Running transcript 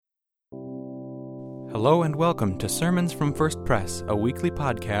Hello and welcome to Sermons from First Pres, a weekly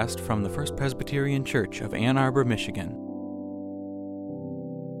podcast from the First Presbyterian Church of Ann Arbor, Michigan.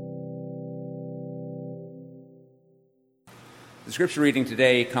 The scripture reading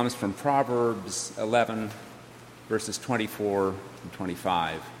today comes from Proverbs 11, verses 24 and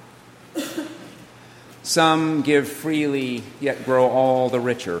 25. Some give freely, yet grow all the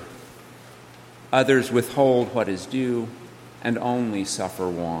richer. Others withhold what is due and only suffer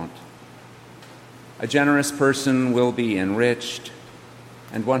want. A generous person will be enriched,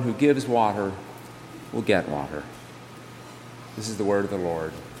 and one who gives water will get water. This is the word of the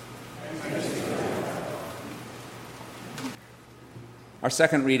Lord. Our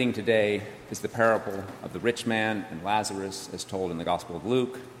second reading today is the parable of the rich man and Lazarus as told in the Gospel of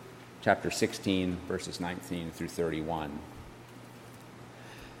Luke, chapter 16, verses 19 through 31.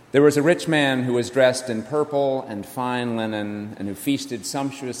 There was a rich man who was dressed in purple and fine linen and who feasted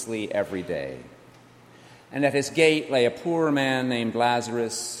sumptuously every day. And at his gate lay a poor man named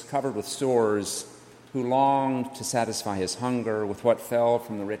Lazarus, covered with sores, who longed to satisfy his hunger with what fell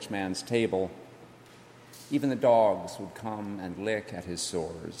from the rich man's table. Even the dogs would come and lick at his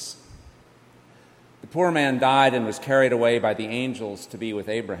sores. The poor man died and was carried away by the angels to be with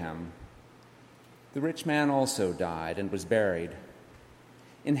Abraham. The rich man also died and was buried.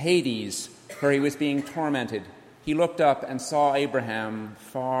 In Hades, where he was being tormented, he looked up and saw Abraham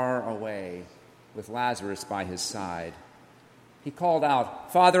far away, with Lazarus by his side. He called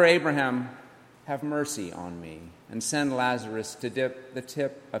out, "Father Abraham, have mercy on me, and send Lazarus to dip the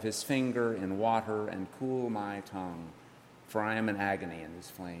tip of his finger in water and cool my tongue, for I am in agony in these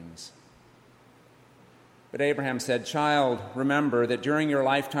flames." But Abraham said, "Child, remember that during your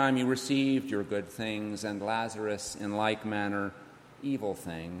lifetime you received your good things, and Lazarus in like manner evil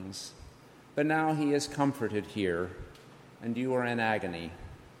things. But now he is comforted here, and you are in agony.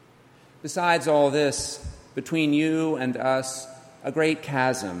 Besides all this, between you and us, a great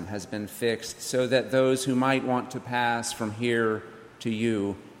chasm has been fixed, so that those who might want to pass from here to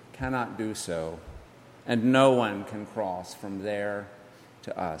you cannot do so, and no one can cross from there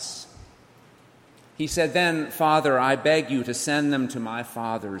to us." He said, "Then, Father, I beg you to send them to my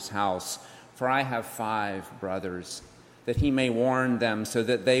father's house, for I have 5 brothers, that he may warn them, so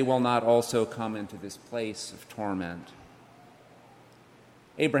that they will not also come into this place of torment."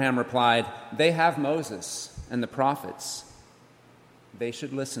 Abraham replied, "They have Moses and the prophets. They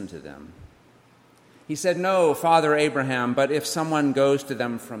should listen to them." He said, "No, Father Abraham, but if someone goes to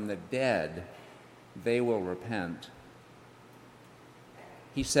them from the dead, they will repent."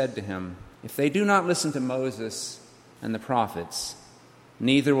 He said to him, "If they do not listen to Moses and the prophets,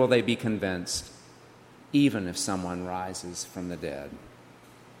 neither will they be convinced, even if someone rises from the dead."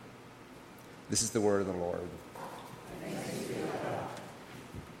 This is the word of the Lord.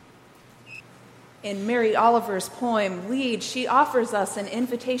 In Mary Oliver's poem, Lead, she offers us an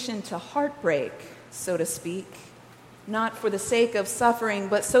invitation to heartbreak, so to speak, not for the sake of suffering,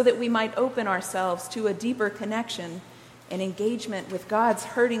 but so that we might open ourselves to a deeper connection and engagement with God's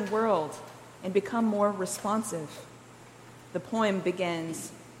hurting world and become more responsive. The poem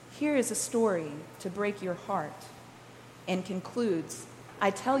begins, "Here is a story to break your heart," and concludes, "I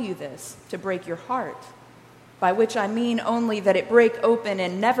tell you this to break your heart, by which I mean only that it break open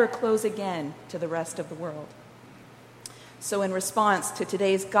and never close again to the rest of the world." So in response to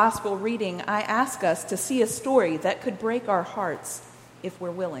today's gospel reading, I ask us to see a story that could break our hearts if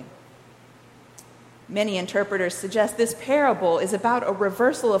we're willing. Many interpreters suggest this parable is about a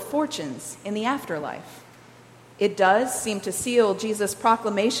reversal of fortunes in the afterlife. It does seem to seal Jesus'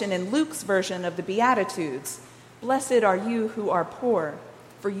 proclamation in Luke's version of the Beatitudes, "Blessed are you who are poor,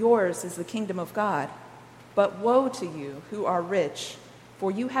 for yours is the kingdom of God. But woe to you who are rich, for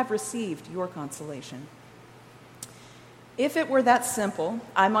you have received your consolation." If it were that simple,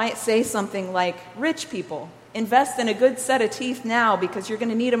 I might say something like, "Rich people, invest in a good set of teeth now because you're going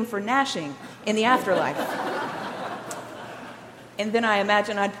to need them for gnashing in the afterlife." And then I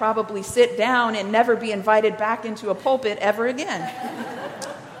imagine I'd probably sit down and never be invited back into a pulpit ever again.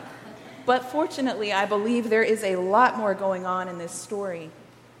 But fortunately, I believe there is a lot more going on in this story,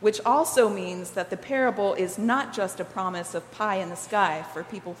 which also means that the parable is not just a promise of pie in the sky for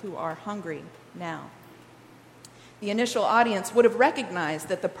people who are hungry now. The initial audience would have recognized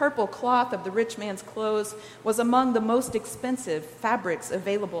that the purple cloth of the rich man's clothes was among the most expensive fabrics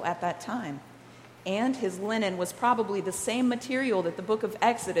available at that time. And his linen was probably the same material that the book of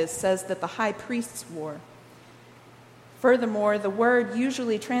Exodus says that the high priests wore. Furthermore, the word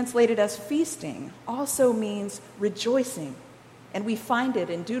usually translated as feasting also means rejoicing. And we find it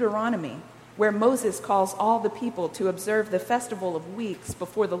in Deuteronomy, where Moses calls all the people to observe the festival of weeks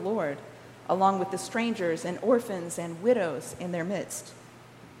before the Lord, along with the strangers and orphans and widows in their midst.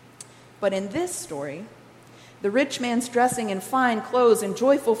 But in this story, the rich man's dressing in fine clothes and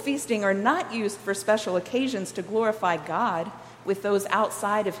joyful feasting are not used for special occasions to glorify God with those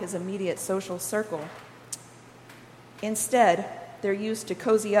outside of his immediate social circle. Instead, they're used to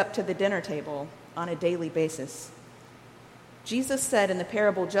cozy up to the dinner table on a daily basis. Jesus said in the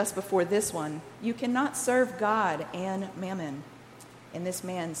parable just before this one, "You cannot serve God and mammon." And this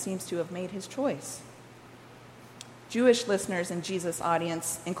man seems to have made his choice. Jewish listeners in Jesus'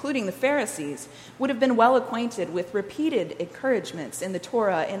 audience, including the Pharisees, would have been well acquainted with repeated encouragements in the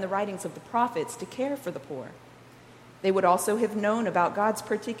Torah and the writings of the prophets to care for the poor. They would also have known about God's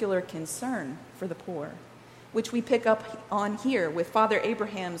particular concern for the poor, which we pick up on here with Father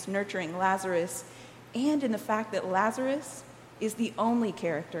Abraham's nurturing Lazarus, and in the fact that Lazarus is the only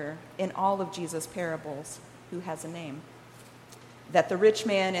character in all of Jesus' parables who has a name. That the rich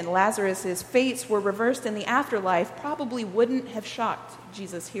man and Lazarus' fates were reversed in the afterlife probably wouldn't have shocked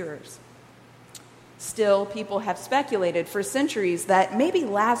Jesus' hearers. Still, people have speculated for centuries that maybe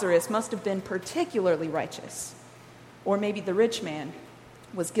Lazarus must have been particularly righteous, or maybe the rich man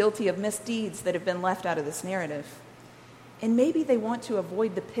was guilty of misdeeds that have been left out of this narrative. And maybe they want to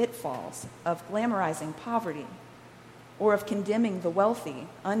avoid the pitfalls of glamorizing poverty or of condemning the wealthy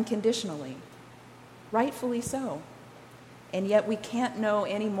unconditionally. Rightfully so. And yet we can't know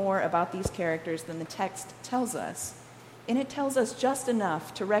any more about these characters than the text tells us. And it tells us just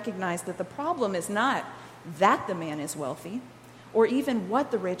enough to recognize that the problem is not that the man is wealthy or even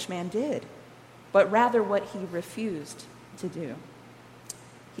what the rich man did, but rather what he refused to do.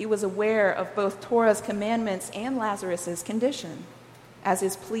 He was aware of both Torah's commandments and Lazarus' condition, as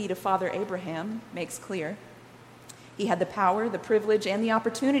his plea to Father Abraham makes clear. He had the power, the privilege, and the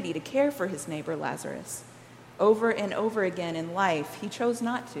opportunity to care for his neighbor Lazarus. Over and over again in life, he chose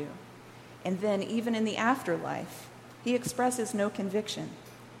not to. And then, even in the afterlife, he expresses no conviction,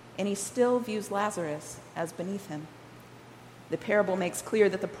 and he still views Lazarus as beneath him. The parable makes clear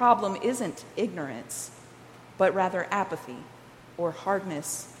that the problem isn't ignorance, but rather apathy or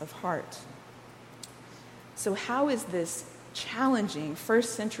hardness of heart. So how is this challenging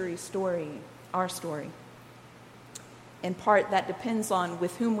first century story our story? In part, that depends on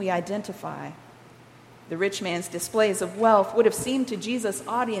with whom we identify. The rich man's displays of wealth would have seemed to Jesus'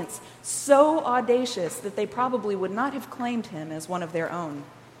 audience so audacious that they probably would not have claimed him as one of their own,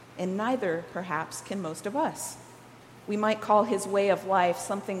 and neither, perhaps, can most of us. We might call his way of life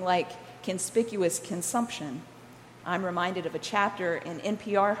something like conspicuous consumption. I'm reminded of a chapter in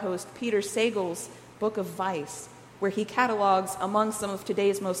NPR host Peter Sagal's Book of Vice, where he catalogs among some of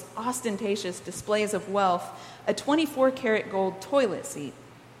today's most ostentatious displays of wealth a 24-karat gold toilet seat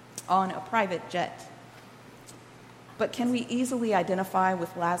on a private jet. But can we easily identify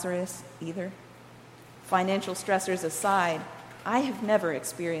with Lazarus either? Financial stressors aside, I have never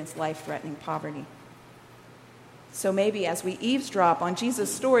experienced life-threatening poverty. So maybe as we eavesdrop on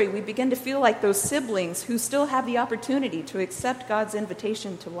Jesus' story, we begin to feel like those siblings who still have the opportunity to accept God's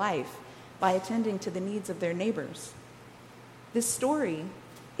invitation to life by attending to the needs of their neighbors. This story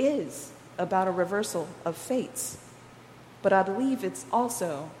is about a reversal of fates, but I believe it's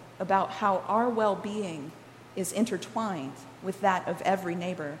also about how our well-being is intertwined with that of every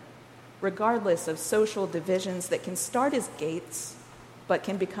neighbor, regardless of social divisions that can start as gates, but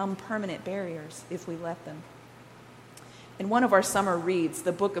can become permanent barriers if we let them. In one of our summer reads,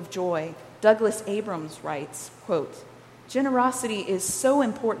 The Book of Joy, Douglas Abrams writes, quote, "Generosity is so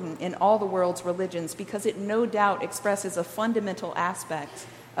important in all the world's religions because it no doubt expresses a fundamental aspect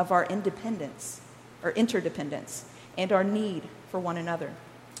of our independence or interdependence and our need for one another,"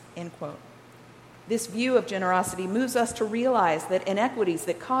 end quote. This view of generosity moves us to realize that inequities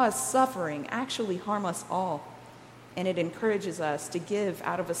that cause suffering actually harm us all, and it encourages us to give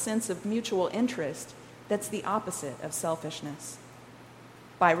out of a sense of mutual interest that's the opposite of selfishness.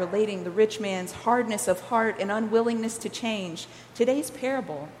 By relating the rich man's hardness of heart and unwillingness to change, today's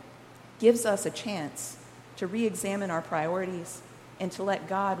parable gives us a chance to re-examine our priorities and to let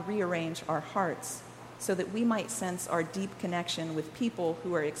God rearrange our hearts so that we might sense our deep connection with people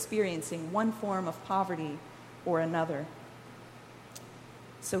who are experiencing one form of poverty or another.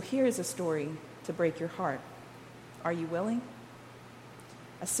 So here is a story to break your heart. Are you willing?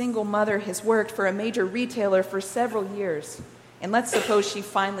 A single mother has worked for a major retailer for several years, and let's suppose she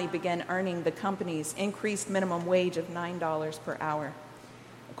finally began earning the company's increased minimum wage of $9 per hour.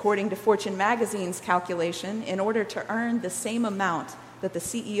 According to Fortune magazine's calculation, in order to earn the same amount that the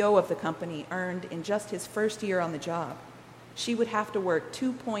CEO of the company earned in just his first year on the job, she would have to work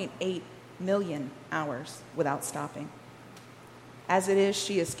 2.8 million hours without stopping. As it is,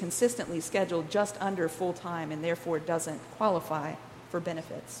 she is consistently scheduled just under full-time and therefore doesn't qualify for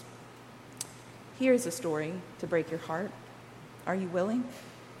benefits. Here's a story to break your heart. Are you willing?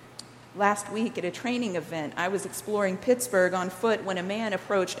 Last week at a training event, I was exploring Pittsburgh on foot when a man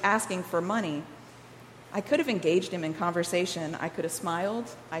approached asking for money. I could have engaged him in conversation. I could have smiled.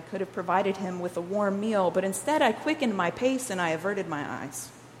 I could have provided him with a warm meal, but instead I quickened my pace and I averted my eyes,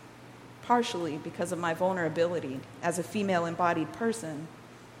 partially because of my vulnerability as a female embodied person,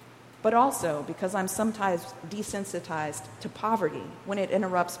 but also because I'm sometimes desensitized to poverty when it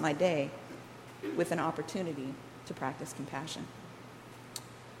interrupts my day with an opportunity to practice compassion.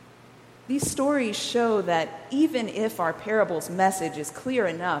 These stories show that even if our parable's message is clear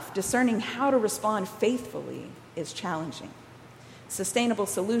enough, discerning how to respond faithfully is challenging. Sustainable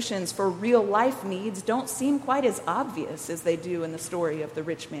solutions for real life needs don't seem quite as obvious as they do in the story of the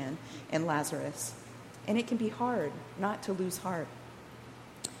rich man and Lazarus. And it can be hard not to lose heart.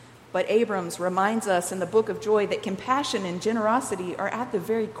 But Abrams reminds us in the Book of Joy that compassion and generosity are at the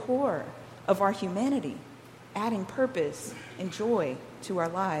very core of our humanity, adding purpose and joy to our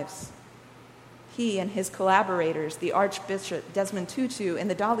lives. He and his collaborators, the Archbishop Desmond Tutu and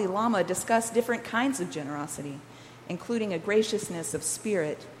the Dalai Lama, discuss different kinds of generosity, including a graciousness of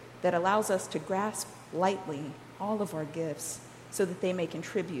spirit that allows us to grasp lightly all of our gifts so that they may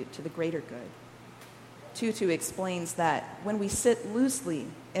contribute to the greater good. Tutu explains that when we sit loosely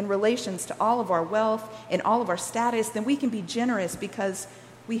in relations to all of our wealth and all of our status, then we can be generous because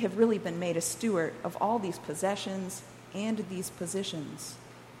we have really been made a steward of all these possessions and these positions.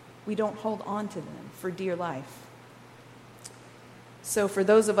 We don't hold on to them for dear life. So for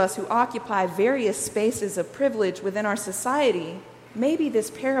those of us who occupy various spaces of privilege within our society, maybe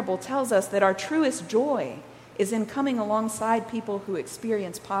this parable tells us that our truest joy is in coming alongside people who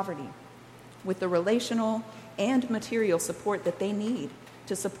experience poverty with the relational and material support that they need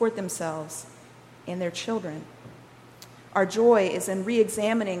to support themselves and their children. Our joy is in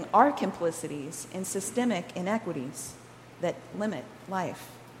re-examining our complicities in systemic inequities that limit life.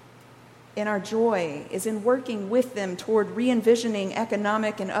 And our joy is in working with them toward re-envisioning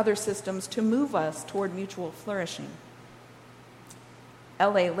economic and other systems to move us toward mutual flourishing.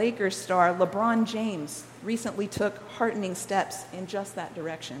 LA Lakers star LeBron James recently took heartening steps in just that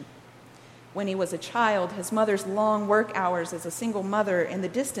direction. When he was a child, his mother's long work hours as a single mother and the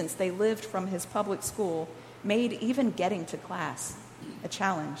distance they lived from his public school made even getting to class a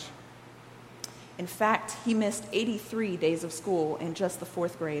challenge. In fact, he missed 83 days of school in just the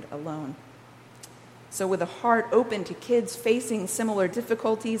 4th grade alone. So with a heart open to kids facing similar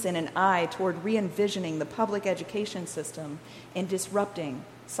difficulties and an eye toward re-envisioning the public education system and disrupting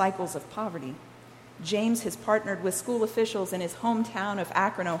cycles of poverty, James has partnered with school officials in his hometown of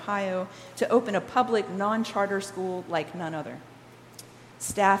Akron, Ohio, to open a public non-charter school like none other.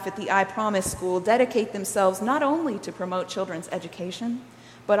 Staff at the I Promise School dedicate themselves not only to promote children's education,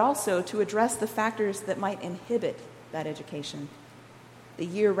 but also to address the factors that might inhibit that education. The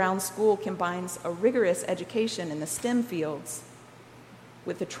year-round school combines a rigorous education in the STEM fields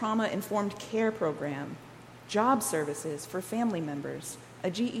with a trauma-informed care program, job services for family members, a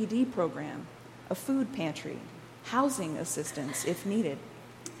GED program, a food pantry, housing assistance if needed,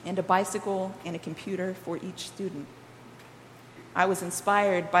 and a bicycle and a computer for each student. I was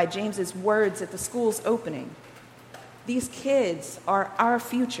inspired by James's words at the school's opening. These kids are our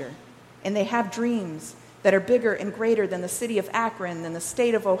future, and they have dreams that are bigger and greater than the city of Akron, than the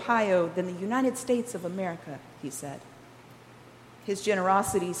state of Ohio, than the United States of America, he said. His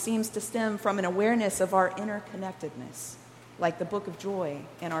generosity seems to stem from an awareness of our interconnectedness, like the Book of Joy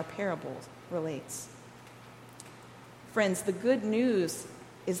and our parables relates. Friends, the good news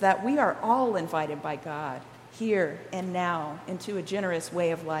is that we are all invited by God, here and now, into a generous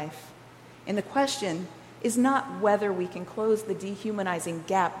way of life. And the question is not whether we can close the dehumanizing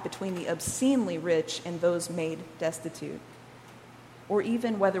gap between the obscenely rich and those made destitute, or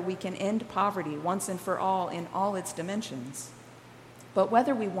even whether we can end poverty once and for all in all its dimensions, but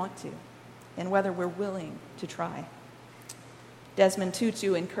whether we want to and whether we're willing to try. Desmond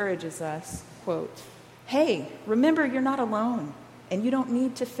Tutu encourages us, quote, "Hey, remember you're not alone and you don't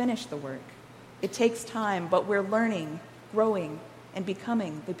need to finish the work. It takes time, but we're learning, growing, and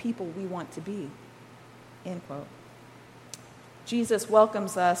becoming the people we want to be." End quote. Jesus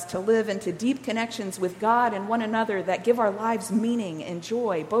welcomes us to live into deep connections with God and one another that give our lives meaning and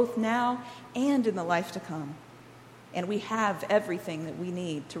joy, both now and in the life to come. And we have everything that we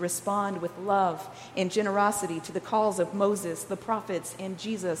need to respond with love and generosity to the calls of Moses, the prophets, and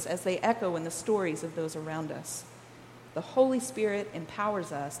Jesus as they echo in the stories of those around us. The Holy Spirit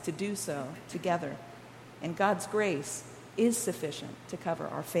empowers us to do so together, and God's grace is sufficient to cover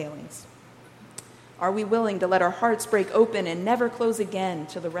our failings? Are we willing to let our hearts break open and never close again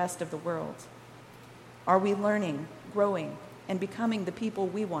to the rest of the world? Are we learning, growing, and becoming the people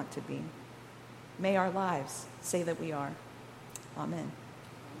we want to be? May our lives say that we are. Amen.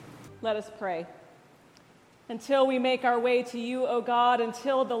 Let us pray. Until we make our way to you, O God,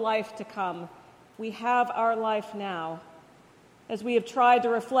 until the life to come, we have our life now. As we have tried to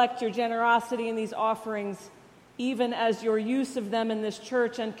reflect your generosity in these offerings, even as your use of them in this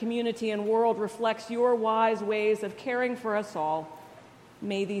church and community and world reflects your wise ways of caring for us all,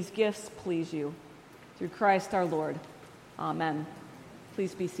 may these gifts please you. Through Christ our Lord. Amen.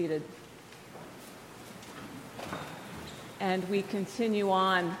 Please be seated. And we continue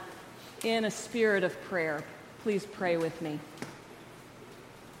on in a spirit of prayer. Please pray with me.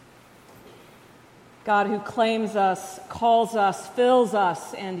 God, who claims us, calls us, fills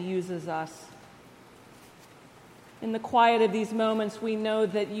us, and uses us. In the quiet of these moments, we know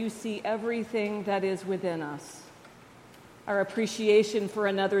that you see everything that is within us. Our appreciation for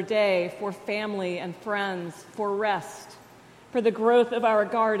another day, for family and friends, for rest, for the growth of our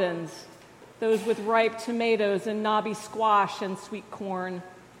gardens, those with ripe tomatoes and knobby squash and sweet corn,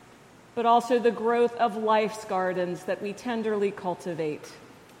 but also the growth of life's gardens that we tenderly cultivate,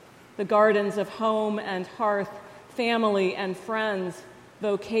 the gardens of home and hearth, family and friends,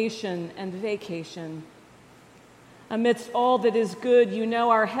 vocation and vacation. Amidst all that is good, you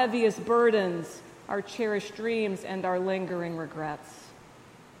know our heaviest burdens, our cherished dreams, and our lingering regrets.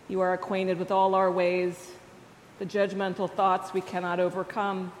 You are acquainted with all our ways, the judgmental thoughts we cannot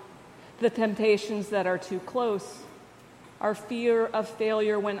overcome, the temptations that are too close, our fear of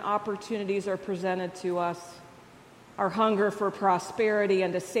failure when opportunities are presented to us, our hunger for prosperity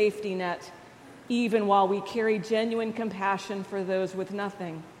and a safety net, even while we carry genuine compassion for those with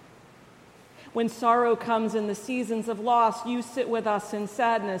nothing. When sorrow comes in the seasons of loss, you sit with us in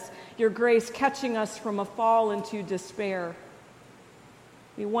sadness, your grace catching us from a fall into despair.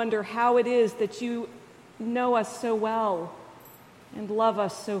 We wonder how it is that you know us so well and love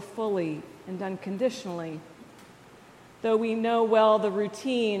us so fully and unconditionally. Though we know well the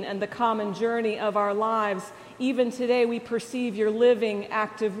routine and the common journey of our lives, even today we perceive your living,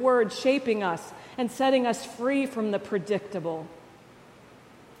 active word shaping us and setting us free from the predictable.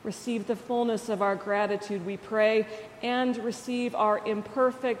 Receive the fullness of our gratitude, we pray, and receive our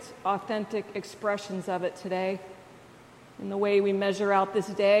imperfect, authentic expressions of it today, in the way we measure out this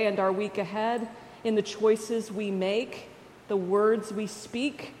day and our week ahead, in the choices we make, the words we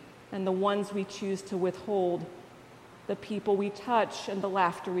speak, and the ones we choose to withhold, the people we touch and the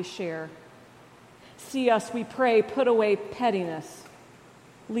laughter we share. See us, we pray, put away pettiness,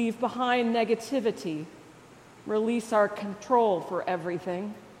 leave behind negativity, release our control for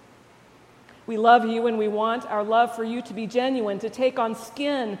everything. We love you and we want our love for you to be genuine, to take on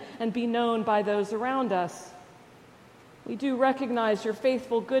skin and be known by those around us. We do recognize your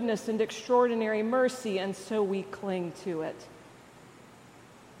faithful goodness and extraordinary mercy, and so we cling to it.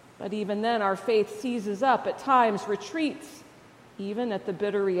 But even then, our faith seizes up, at times retreats, even at the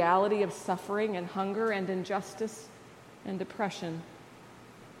bitter reality of suffering and hunger and injustice and depression.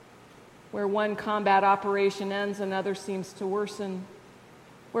 Where one combat operation ends, another seems to worsen.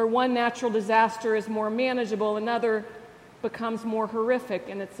 Where one natural disaster is more manageable, another becomes more horrific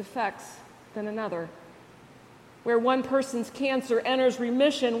in its effects than another. Where one person's cancer enters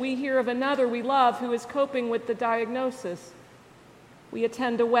remission, we hear of another we love who is coping with the diagnosis. We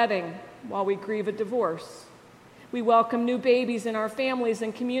attend a wedding while we grieve a divorce. We welcome new babies in our families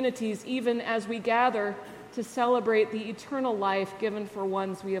and communities, even as we gather to celebrate the eternal life given for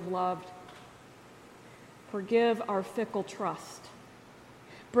ones we have loved. Forgive our fickle trust.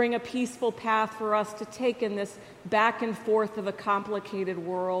 Bring a peaceful path for us to take in this back and forth of a complicated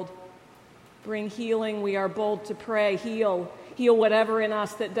world. Bring healing, we are bold to pray. Heal whatever in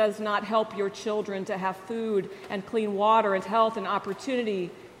us that does not help your children to have food and clean water and health and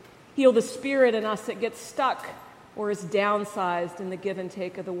opportunity. Heal the spirit in us that gets stuck or is downsized in the give and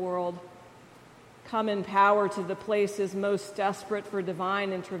take of the world. Come in power to the places most desperate for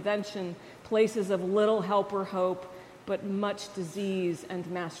divine intervention, places of little help or hope, but much disease and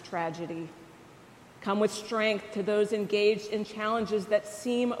mass tragedy. Come with strength to those engaged in challenges that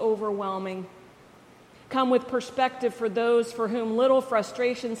seem overwhelming. Come with perspective for those for whom little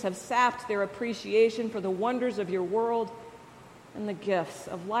frustrations have sapped their appreciation for the wonders of your world and the gifts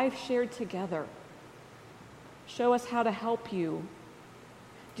of life shared together. Show us how to help you.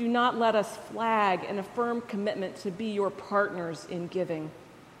 Do not let us flag in a firm commitment to be your partners in giving.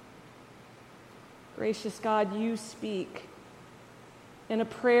 Gracious God, you speak in a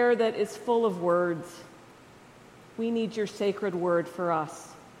prayer that is full of words. We need your sacred word for us.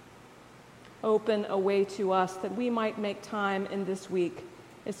 Open a way to us that we might make time in this week,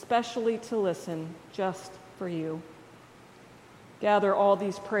 especially to listen just for you. Gather all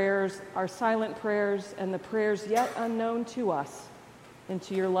these prayers, our silent prayers, and the prayers yet unknown to us,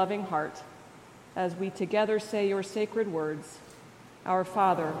 into your loving heart, as we together say your sacred words. Our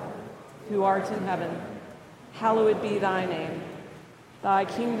Father, who art in heaven, hallowed be thy name. Thy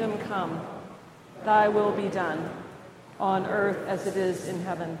kingdom come, thy will be done, on earth as it is in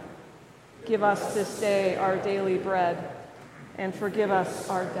heaven. Give us this day our daily bread, and forgive us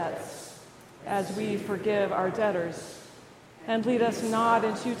our debts, as we forgive our debtors. And lead us not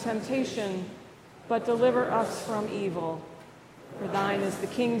into temptation, but deliver us from evil. For thine is the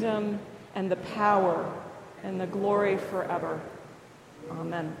kingdom, and the power, and the glory forever.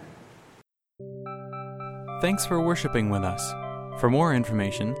 Amen. Thanks for worshiping with us. For more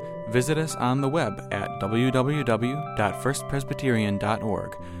information, visit us on the web at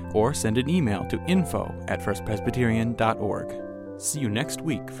www.firstpresbyterian.org or send an email to info@firstpresbyterian.org. See you next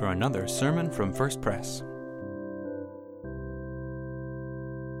week for another sermon from First Pres.